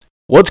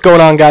What's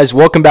going on, guys?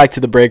 Welcome back to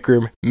the break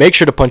room. Make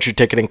sure to punch your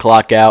ticket and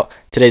clock out.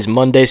 Today's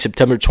Monday,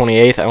 September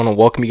 28th. I want to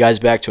welcome you guys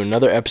back to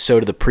another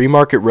episode of the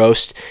Pre-Market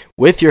Roast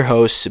with your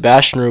host,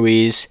 Sebastian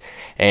Ruiz.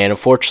 And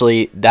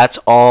unfortunately, that's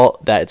all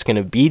that it's going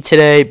to be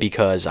today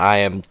because I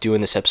am doing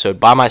this episode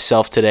by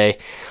myself today.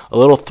 A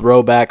little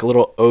throwback, a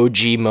little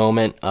OG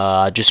moment,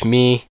 just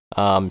me.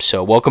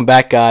 So welcome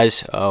back, guys.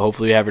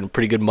 Hopefully you're having a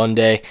pretty good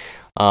Monday.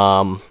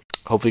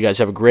 Hopefully you guys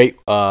have a great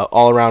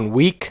all-around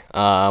week.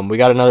 We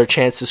got another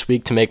chance this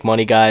week to make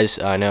money, guys.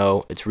 I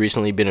know it's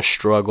recently been a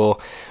struggle.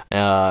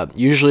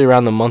 Usually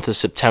around the month of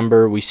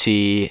September, we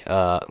see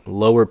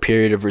lower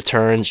period of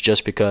returns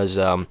just because,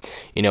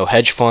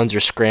 hedge funds are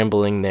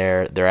scrambling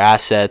their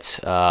assets.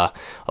 A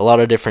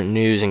lot of different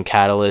news and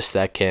catalysts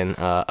that can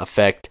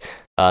affect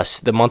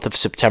the month of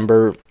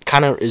September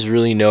kind of is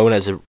really known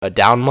as a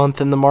down month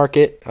in the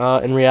market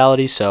in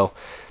reality. So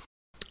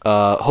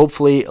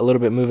hopefully a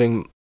little bit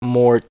moving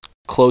more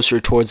closer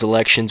towards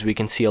elections, we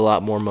can see a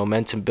lot more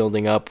momentum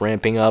building up,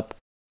 ramping up,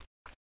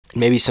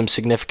 maybe some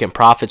significant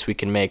profits we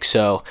can make.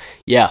 So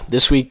yeah,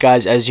 this week,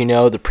 guys, as you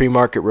know, the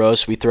pre-market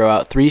roast, we throw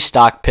out 3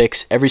 stock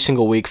picks every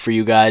single week for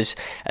you guys,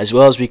 as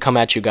well as we come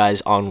at you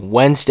guys on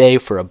Wednesday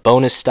for a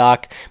bonus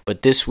stock.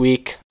 But this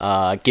week,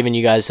 giving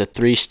you guys the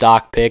 3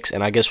 stock picks,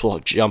 and I guess we'll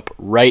jump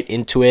right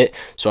into it.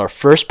 So our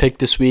first pick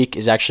this week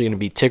is actually going to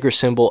be ticker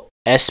symbol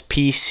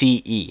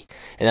SPCE,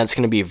 and that's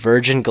going to be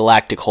Virgin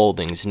Galactic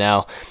Holdings.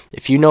 Now,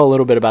 if you know a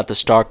little bit about the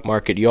stock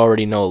market, you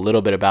already know a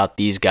little bit about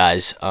these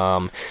guys.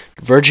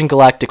 Virgin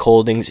Galactic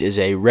Holdings is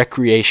a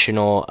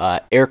recreational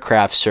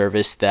aircraft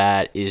service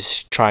that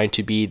is trying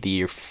to be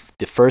the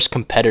first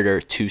competitor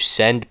to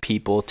send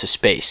people to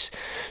space.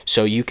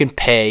 So you can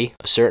pay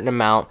a certain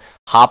amount,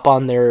 hop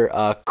on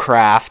their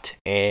craft,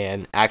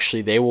 and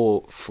actually they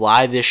will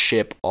fly this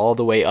ship all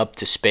the way up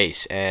to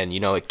space. And,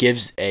 it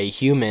gives a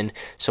human,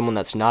 someone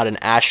that's not an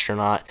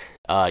astronaut,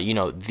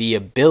 the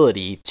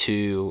ability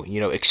to,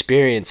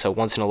 experience a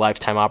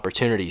once-in-a-lifetime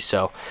opportunity.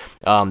 So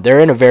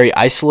they're in a very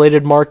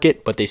isolated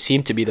market, but they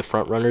seem to be the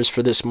front runners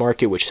for this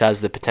market, which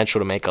has the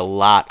potential to make a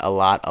lot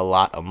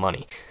of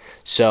money.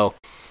 So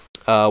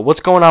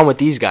what's going on with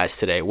these guys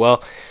today?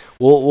 Well,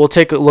 we'll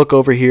take a look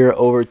over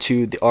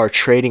to our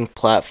trading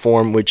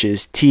platform, which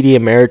is TD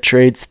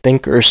Ameritrade's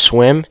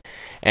Thinkorswim.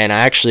 And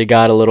I actually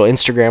got a little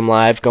Instagram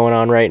live going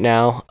on right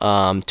now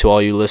to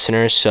all you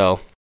listeners.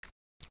 So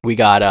we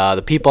got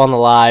the people on the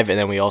live, and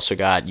then we also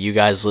got you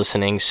guys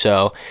listening.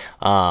 So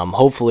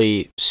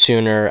hopefully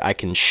sooner I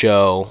can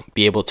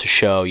be able to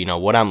show,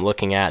 what I'm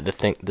looking at,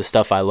 the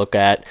stuff I look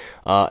at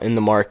in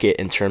the market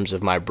in terms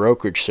of my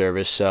brokerage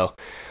service. So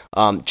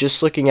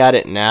just looking at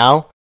it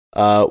now,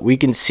 we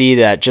can see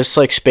that just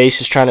like space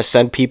is trying to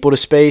send people to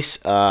space,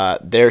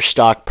 their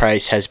stock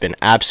price has been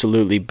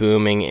absolutely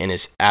booming and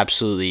is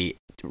absolutely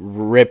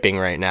ripping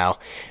right now.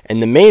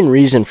 And the main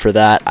reason for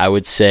that, I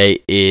would say,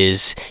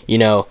 is,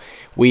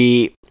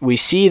 we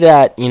see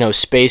that,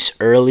 space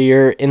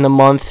earlier in the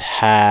month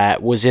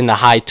was in the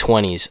high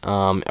 20s,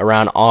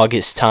 around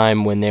August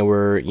time, when they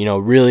were,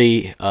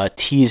 really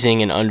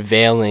teasing and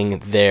unveiling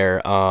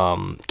their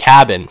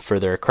cabin for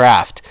their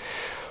craft.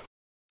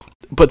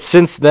 But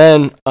since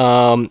then,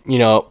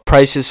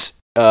 prices,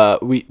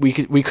 we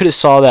could have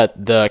saw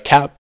that the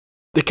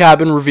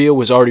cabin reveal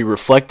was already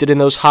reflected in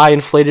those high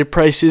inflated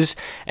prices,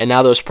 and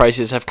now those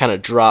prices have kind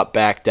of dropped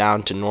back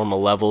down to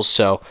normal levels.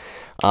 So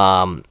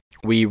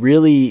we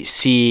really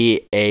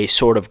see a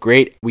sort of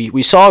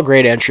we saw a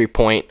great entry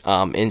point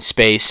in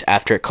space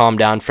after it calmed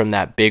down from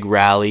that big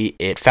rally.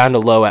 It found a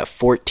low at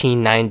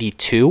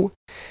 1492.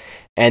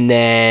 And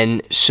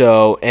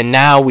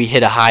now we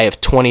hit a high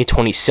of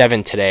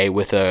 2027 today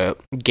with a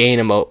gain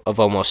of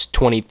almost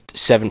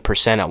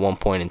 27% at one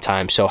point in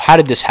time. So how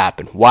did this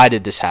happen? Why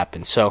did this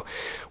happen? So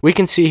we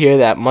can see here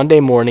that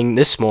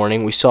this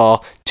morning, we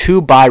saw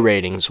 2 buy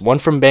ratings, one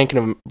from Bank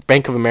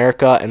of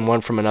America and one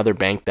from another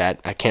bank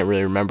that I can't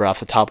really remember off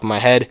the top of my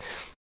head,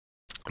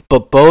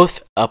 but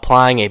both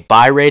applying a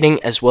buy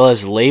rating as well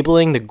as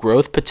labeling the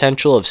growth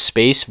potential of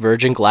Space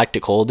Virgin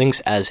Galactic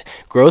Holdings as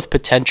growth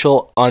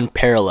potential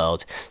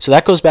unparalleled. So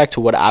that goes back to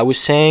what I was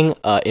saying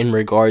in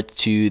regard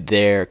to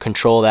their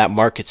control of that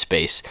market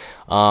space.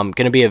 Going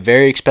to be a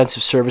very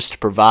expensive service to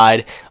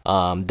provide.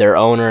 Their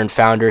owner and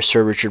founder,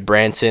 Sir Richard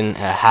Branson,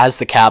 has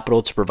the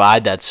capital to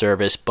provide that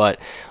service, but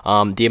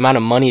the amount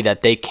of money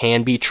that they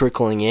can be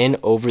trickling in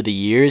over the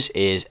years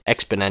is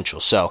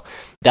exponential. So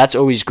that's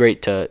always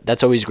great to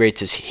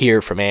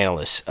hear from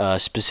analysts,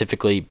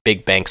 specifically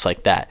big banks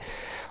like that.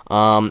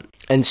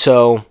 And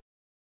so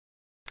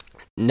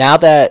now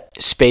that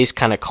space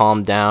kind of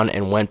calmed down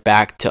and went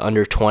back to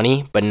under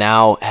 20, but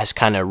now has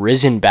kind of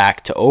risen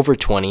back to over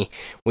 20,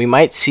 we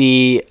might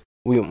see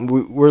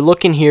we're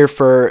looking here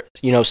for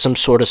some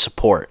sort of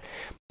support.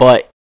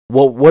 But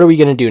what are we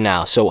going to do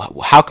now?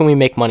 So how can we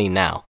make money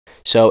now?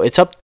 So it's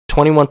up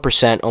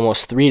 21%,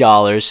 almost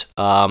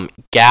 $3,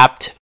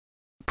 gapped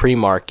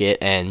pre-market,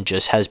 and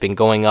just has been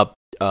going up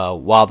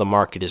while the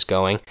market is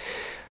going.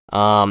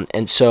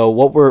 And so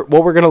what we're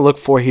going to look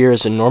for here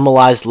is a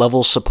normalized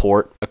level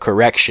support, a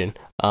correction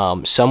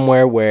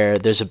somewhere where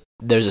there's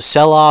a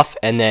sell-off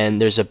and then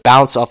there's a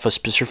bounce off a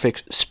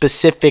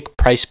specific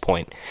price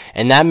point.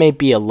 And that may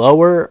be a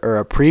lower or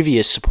a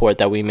previous support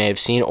that we may have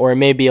seen, or it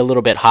may be a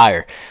little bit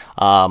higher.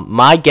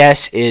 My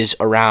guess is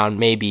around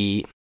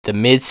maybe the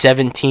mid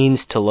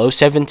 17s to low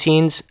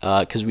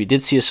 17s, because we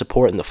did see a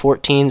support in the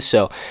 14s.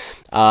 So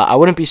I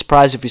wouldn't be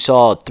surprised if we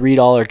saw a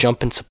 $3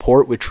 jump in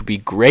support, which would be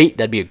great.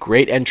 That'd be a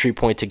great entry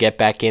point to get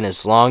back in,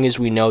 as long as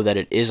we know that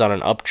it is on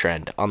an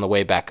uptrend on the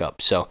way back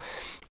up. So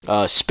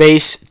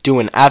Space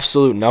doing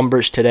absolute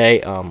numbers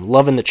today.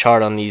 Loving the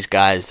chart on these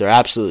guys. They're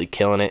absolutely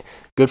killing it.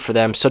 Good for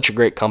them. Such a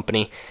great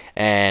company.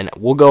 And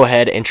we'll go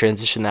ahead and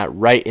transition that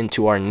right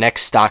into our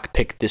next stock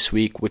pick this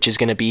week, which is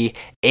going to be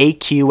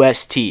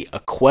AQST,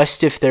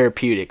 Aquestive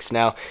Therapeutics.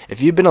 Now,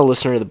 if you've been a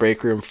listener to the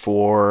Break Room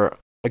for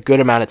a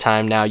good amount of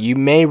time now, you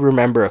may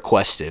remember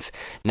Aquestive.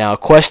 Now,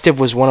 Aquestive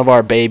was one of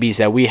our babies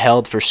that we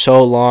held for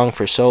so long,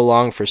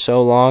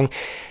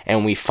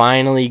 and we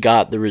finally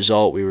got the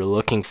result we were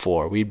looking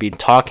for. We'd been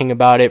talking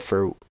about it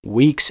for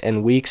weeks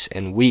and weeks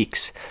and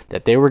weeks,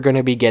 that they were going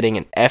to be getting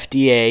an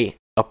FDA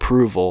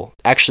approval,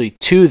 actually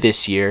 2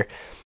 this year.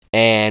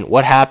 And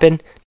what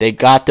happened? They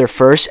got their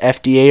first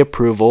FDA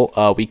approval.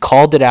 We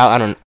called it out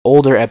on an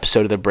older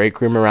episode of the Break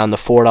Room around the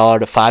 $4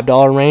 to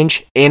 $5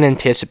 range in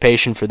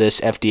anticipation for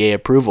this FDA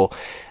approval.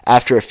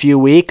 After a few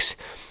weeks,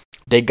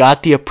 they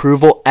got the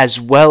approval as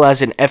well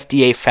as an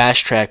FDA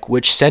fast track,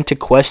 which sent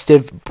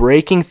Aquestive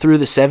breaking through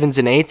the 7s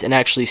and 8s and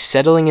actually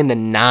settling in the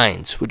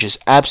 9s, which is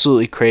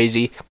absolutely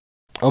crazy.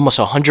 Almost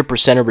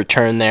 100% of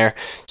return there.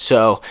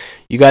 So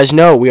you guys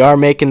know we are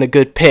making the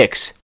good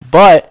picks.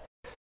 But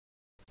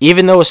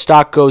even though a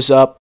stock goes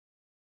up,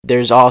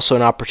 there's also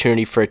an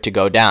opportunity for it to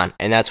go down.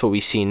 And that's what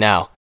we see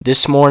now.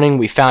 This morning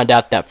we found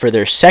out that for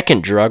their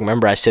second drug,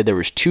 remember I said there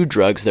was 2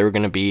 drugs they were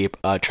going to be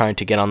trying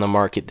to get on the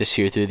market this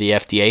year through the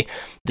FDA.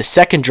 The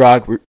second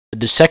drug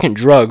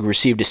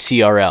received a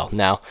CRL.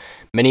 Now,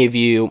 many of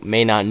you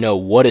may not know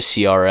what a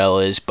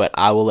CRL is, but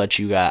I will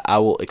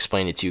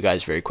explain it to you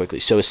guys very quickly.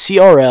 So a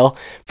CRL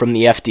from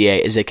the FDA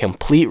is a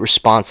complete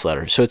response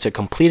letter. So it's a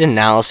complete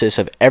analysis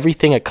of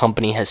everything a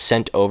company has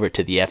sent over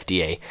to the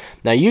FDA.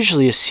 Now,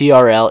 usually a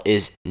CRL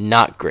is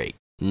not great,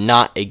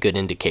 not a good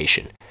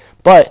indication,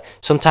 but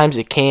sometimes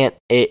it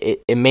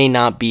may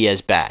not be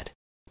as bad.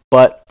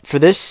 But for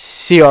this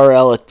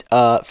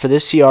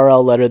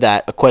CRL letter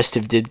that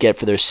Aquestive did get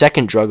for their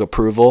second drug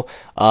approval,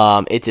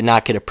 it did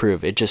not get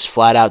approved. It just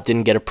flat out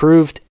didn't get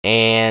approved.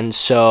 And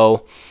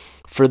so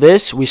for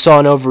this, we saw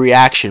an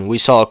overreaction. We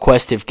saw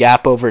Aquestive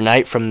gap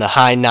overnight from the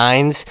high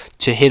 9s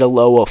to hit a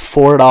low of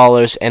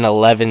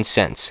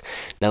 $4.11.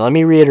 Now let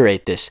me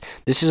reiterate this.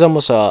 This is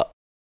almost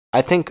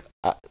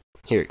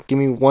here, give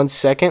me 1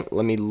 second.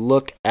 Let me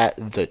look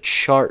at the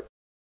chart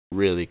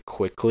really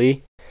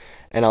quickly,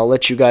 and I'll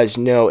let you guys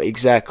know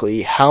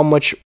exactly how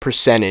much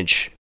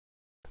percentage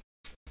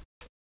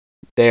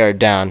they are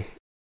down.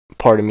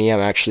 Pardon me, I'm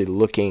actually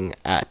looking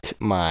at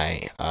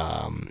my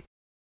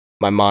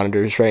my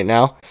monitors right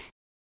now.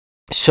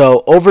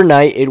 So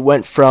overnight, it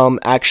went from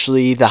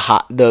actually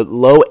the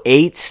low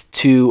 8s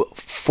to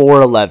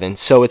 4.11.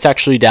 So it's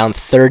actually down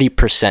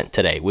 30%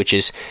 today, which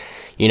is,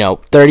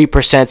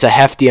 30% is a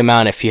hefty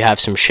amount if you have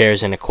some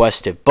shares in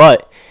Aquestive.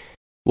 But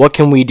what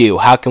can we do?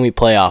 How can we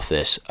play off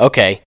this?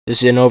 Okay,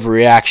 this is an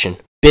overreaction.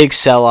 Big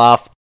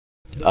sell-off,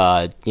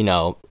 CRL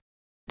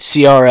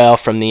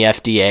from the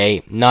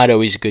FDA. Not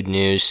always good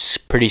news.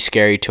 Pretty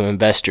scary to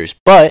investors.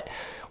 But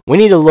we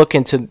need to look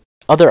into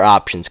other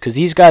options, because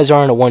these guys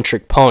aren't a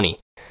one-trick pony.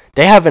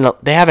 They have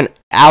an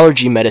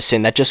allergy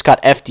medicine that just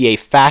got FDA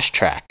fast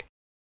track.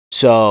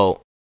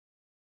 So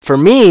for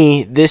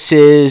me, this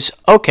is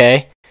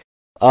okay.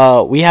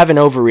 We have an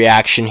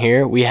overreaction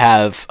here. We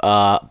have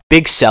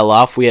big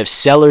sell-off. We have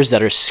sellers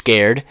that are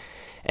scared.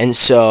 And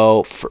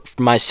so for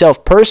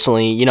myself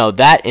personally,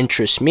 that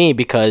interests me,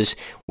 because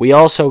we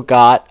also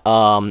got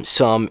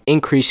some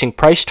increasing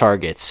price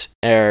targets.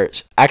 Or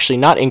actually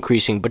not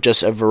increasing, but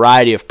just a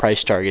variety of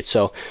price targets.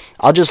 So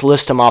I'll just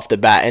list them off the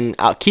bat. And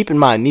keep in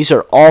mind, these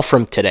are all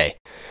from today.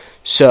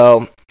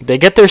 So they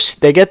get their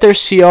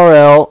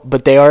CRL,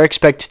 but they are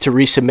expected to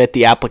resubmit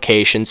the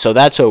application, so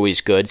that's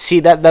always good. See,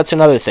 that's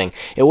another thing.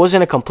 It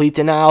wasn't a complete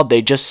denial.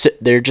 They're just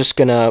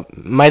gonna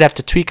might have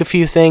to tweak a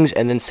few things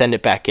and then send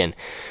it back in.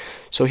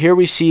 So here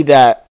we see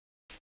that.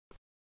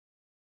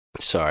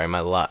 Sorry,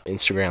 my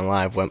Instagram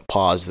Live went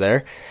pause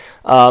there.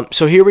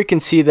 So here we can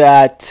see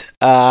that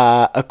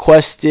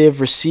Aquestive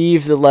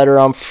received the letter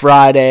on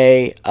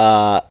Friday.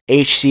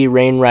 H.C.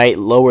 Wainwright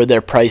lowered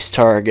their price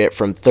target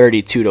from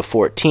 32 to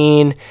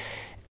 14.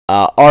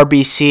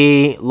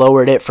 RBC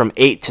lowered it from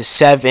 8 to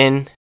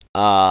 7.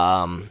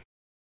 What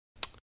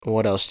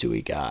else do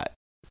we got?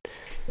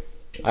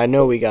 I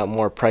know we got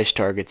more price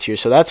targets here,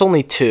 so that's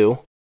only 2.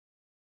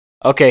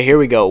 Okay, here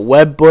we go.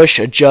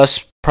 Wedbush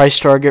adjusts price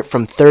target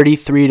from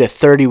 33 to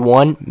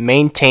 31,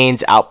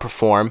 maintains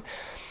outperform.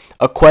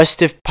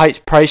 Aquestive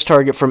price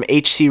target from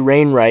H.C.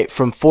 Wainwright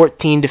from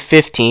 14 to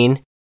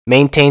 15,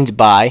 maintains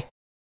buy.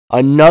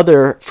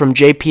 Another from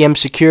JPM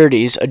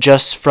Securities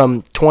adjusts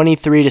from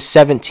 23 to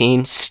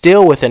 17,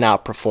 still with an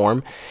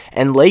outperform,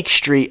 and Lake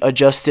Street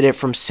adjusted it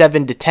from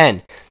 7 to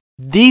 10.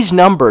 These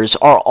numbers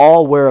are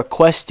all where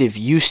Aquestive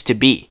used to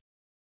be.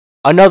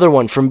 Another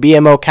one from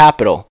BMO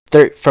Capital,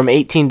 from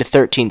 18 to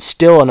 13,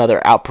 still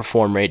another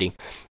outperform rating.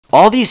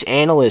 All these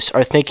analysts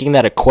are thinking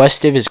that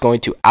Aquestive is going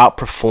to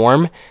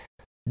outperform.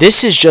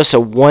 This is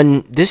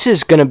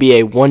going to be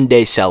a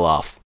one-day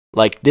sell-off.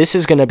 This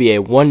is going to be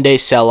a one-day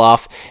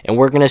sell-off, and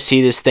we're going to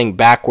see this thing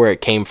back where it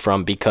came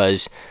from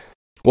because,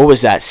 what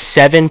was that,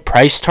 7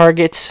 price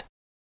targets?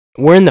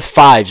 We're in the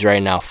 5s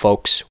right now,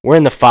 folks. We're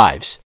in the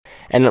 5s.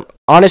 And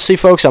honestly,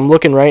 folks, I'm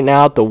looking right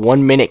now at the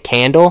 1-minute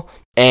candle,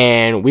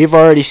 and we've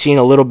already seen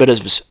a little bit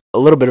of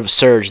a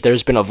surge.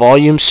 There's been a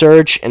volume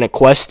surge in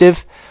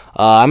Aquestive.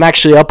 I'm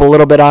actually up a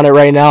little bit on it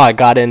right now. I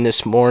got in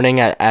this morning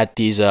at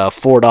these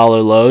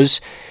 $4 lows.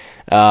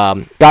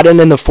 Got in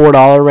the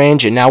 $4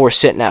 range, and now we're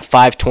sitting at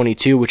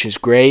 $5.22, which is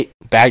great.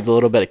 Bagged a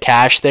little bit of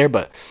cash there,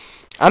 but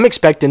I'm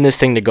expecting this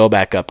thing to go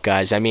back up,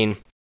 guys. I mean,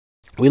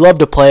 we love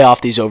to play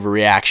off these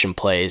overreaction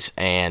plays,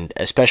 and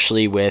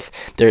especially with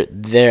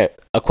their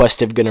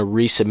Aquestive going to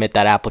resubmit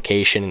that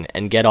application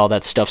and get all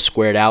that stuff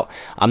squared out.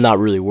 I'm not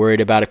really worried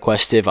about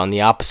Aquestive. On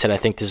the opposite, I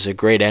think this is a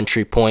great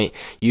entry point.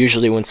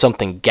 Usually when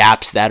something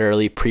gaps that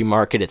early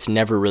pre-market, it's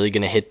never really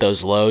going to hit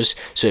those lows.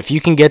 So if you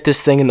can get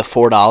this thing in the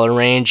 $4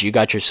 range, you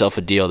got yourself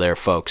a deal there,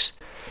 folks.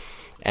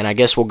 And I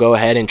guess we'll go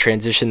ahead and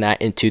transition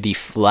that into the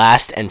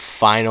last and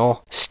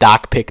final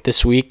stock pick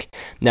this week.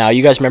 Now,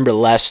 you guys remember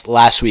last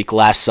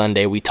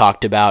Sunday, we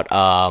talked about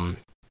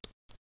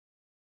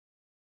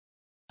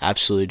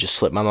absolutely just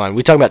slipped my mind.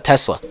 We talked about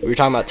Tesla. We were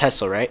talking about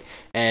Tesla, right?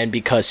 And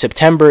because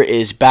September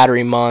is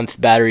battery month,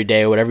 battery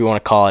day, whatever you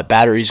want to call it,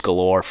 batteries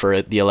galore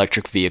for the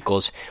electric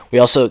vehicles. We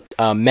also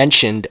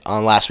mentioned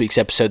on last week's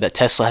episode that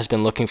Tesla has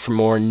been looking for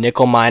more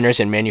nickel miners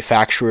and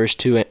manufacturers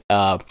to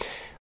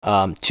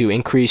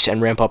increase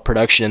and ramp up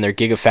production in their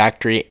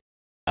Gigafactory.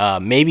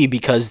 Maybe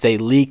because they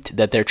leaked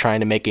that they're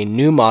trying to make a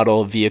new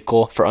model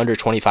vehicle for under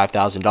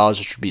 $25,000,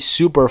 which would be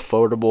super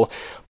affordable,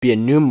 be a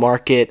new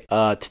market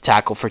to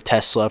tackle for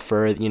Tesla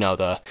for,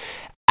 the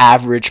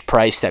average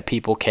price that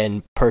people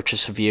can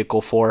purchase a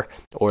vehicle for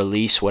or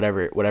lease,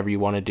 whatever you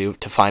want to do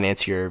to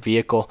finance your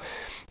vehicle.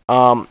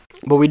 But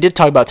we did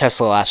talk about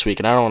Tesla last week,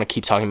 and I don't want to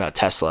keep talking about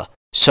Tesla.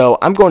 So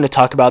I'm going to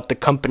talk about the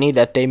company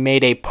that they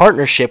made a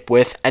partnership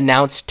with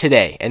announced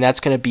today, and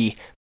that's going to be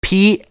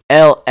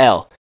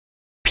PLL.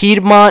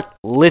 Piedmont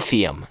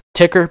Lithium,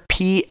 ticker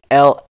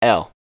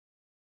PLL.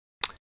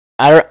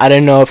 I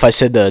don't know if I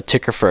said the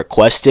ticker for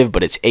Aquestive,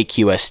 but it's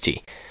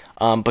AQST.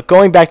 But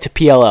going back to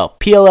PLL,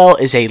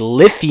 PLL is a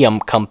lithium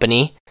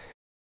company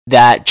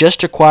that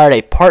just acquired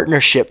a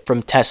partnership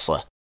from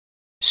Tesla.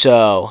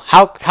 So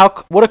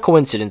what a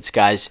coincidence,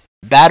 guys.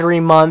 Battery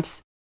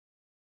month,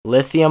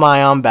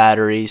 lithium-ion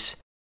batteries,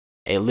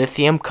 a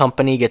lithium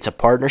company gets a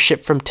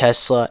partnership from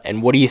Tesla,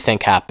 and what do you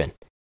think happened?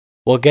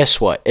 Well, guess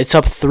what? It's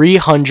up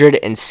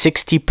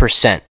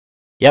 360%.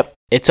 Yep,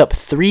 it's up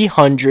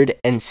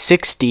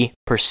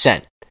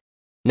 360%.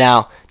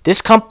 Now,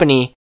 this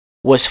company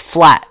was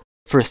flat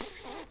for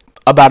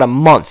about a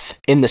month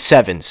in the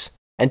 7s.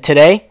 And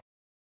today,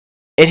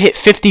 it hit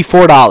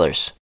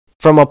 $54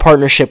 from a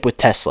partnership with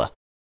Tesla.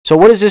 So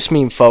what does this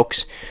mean,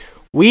 folks?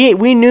 We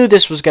knew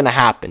this was going to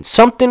happen.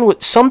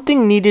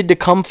 Something needed to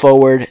come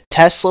forward.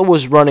 Tesla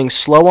was running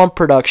slow on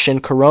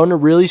production. Corona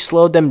really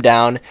slowed them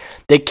down.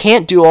 They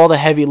can't do all the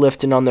heavy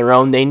lifting on their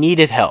own. They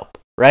needed help,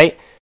 right?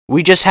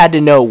 We just had to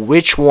know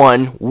which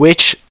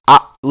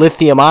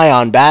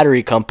lithium-ion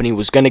battery company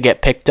was going to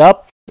get picked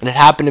up, and it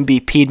happened to be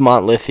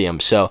Piedmont Lithium.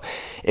 So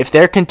if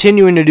they're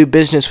continuing to do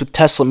business with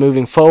Tesla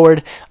moving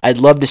forward, I'd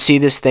love to see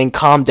this thing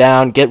calm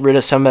down, get rid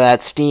of some of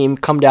that steam,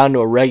 come down to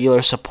a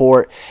regular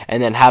support,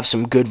 and then have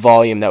some good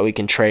volume that we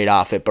can trade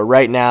off it. But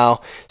right now,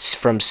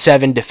 from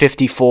 7 to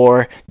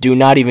 54, do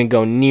not even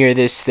go near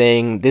this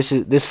thing.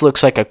 This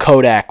looks like a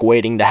Kodak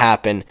waiting to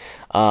happen.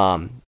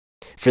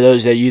 For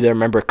those of you that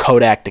remember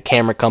Kodak, the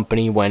camera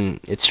company, when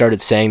it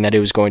started saying that it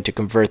was going to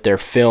convert their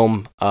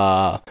film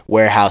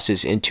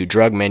warehouses into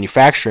drug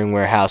manufacturing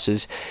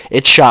warehouses,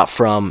 it shot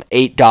from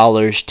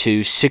 $8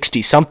 to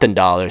 $60-something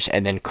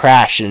and then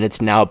crashed, and it's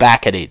now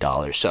back at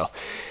 $8. So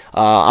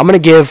I'm going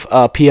to give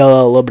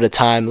PLL a little bit of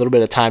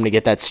time to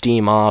get that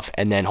steam off,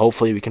 and then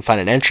hopefully we can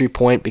find an entry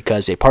point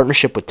because a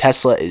partnership with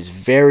Tesla is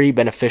very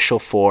beneficial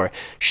for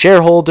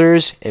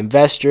shareholders,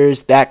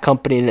 investors, that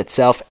company in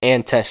itself,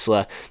 and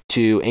Tesla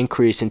to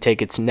increase and take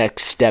its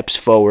next steps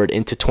forward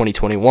into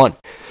 2021.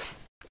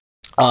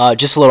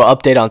 Just a little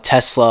update on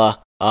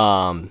Tesla.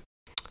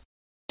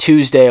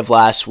 Thursday of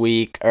last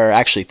week,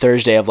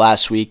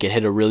 it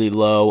hit a really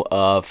low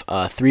of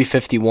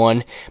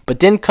 351, but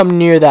didn't come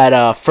near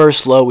that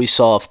first low we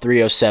saw of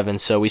 307.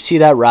 So we see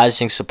that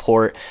rising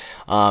support.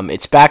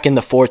 It's back in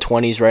the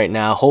 420s right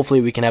now. Hopefully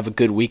we can have a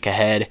good week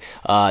ahead.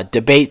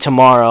 Debate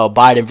tomorrow,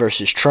 Biden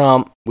versus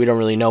Trump. We don't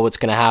really know what's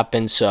going to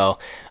happen, so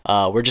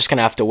we're just going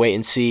to have to wait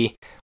and see.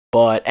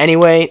 But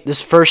anyway, this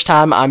is the first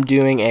time I'm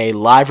doing a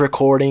live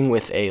recording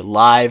with a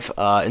live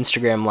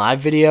Instagram live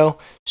video.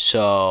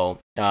 So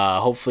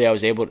hopefully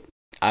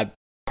I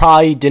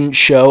probably didn't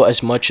show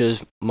as much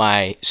as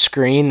my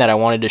screen that I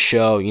wanted to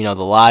show, the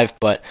live,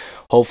 but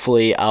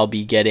hopefully I'll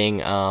be getting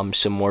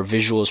some more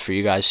visuals for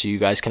you guys so you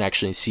guys can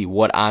actually see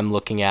what I'm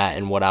looking at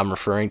and what I'm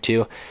referring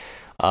to.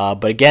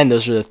 But again,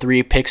 those are the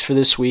 3 picks for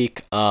this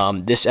week.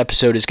 This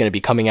episode is going to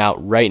be coming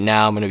out right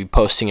now. I'm going to be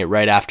posting it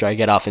right after I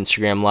get off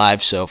Instagram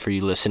Live. So for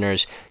you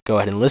listeners, go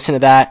ahead and listen to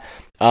that.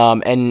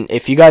 And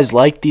if you guys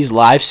like these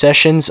live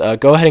sessions,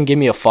 go ahead and give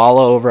me a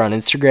follow over on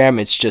Instagram.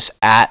 It's just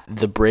at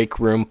the Break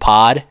Room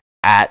Pod,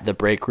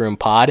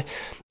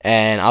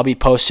 and I'll be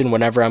posting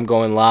whenever I'm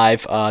going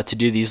live to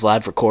do these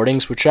live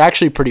recordings, which are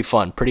actually pretty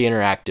fun, pretty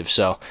interactive.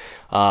 So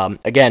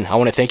again, I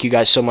want to thank you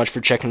guys so much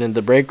for checking into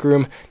the break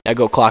room. Now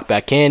go clock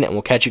back in, and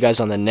we'll catch you guys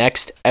on the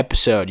next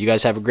episode. You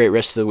guys have a great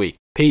rest of the week.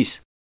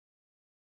 Peace.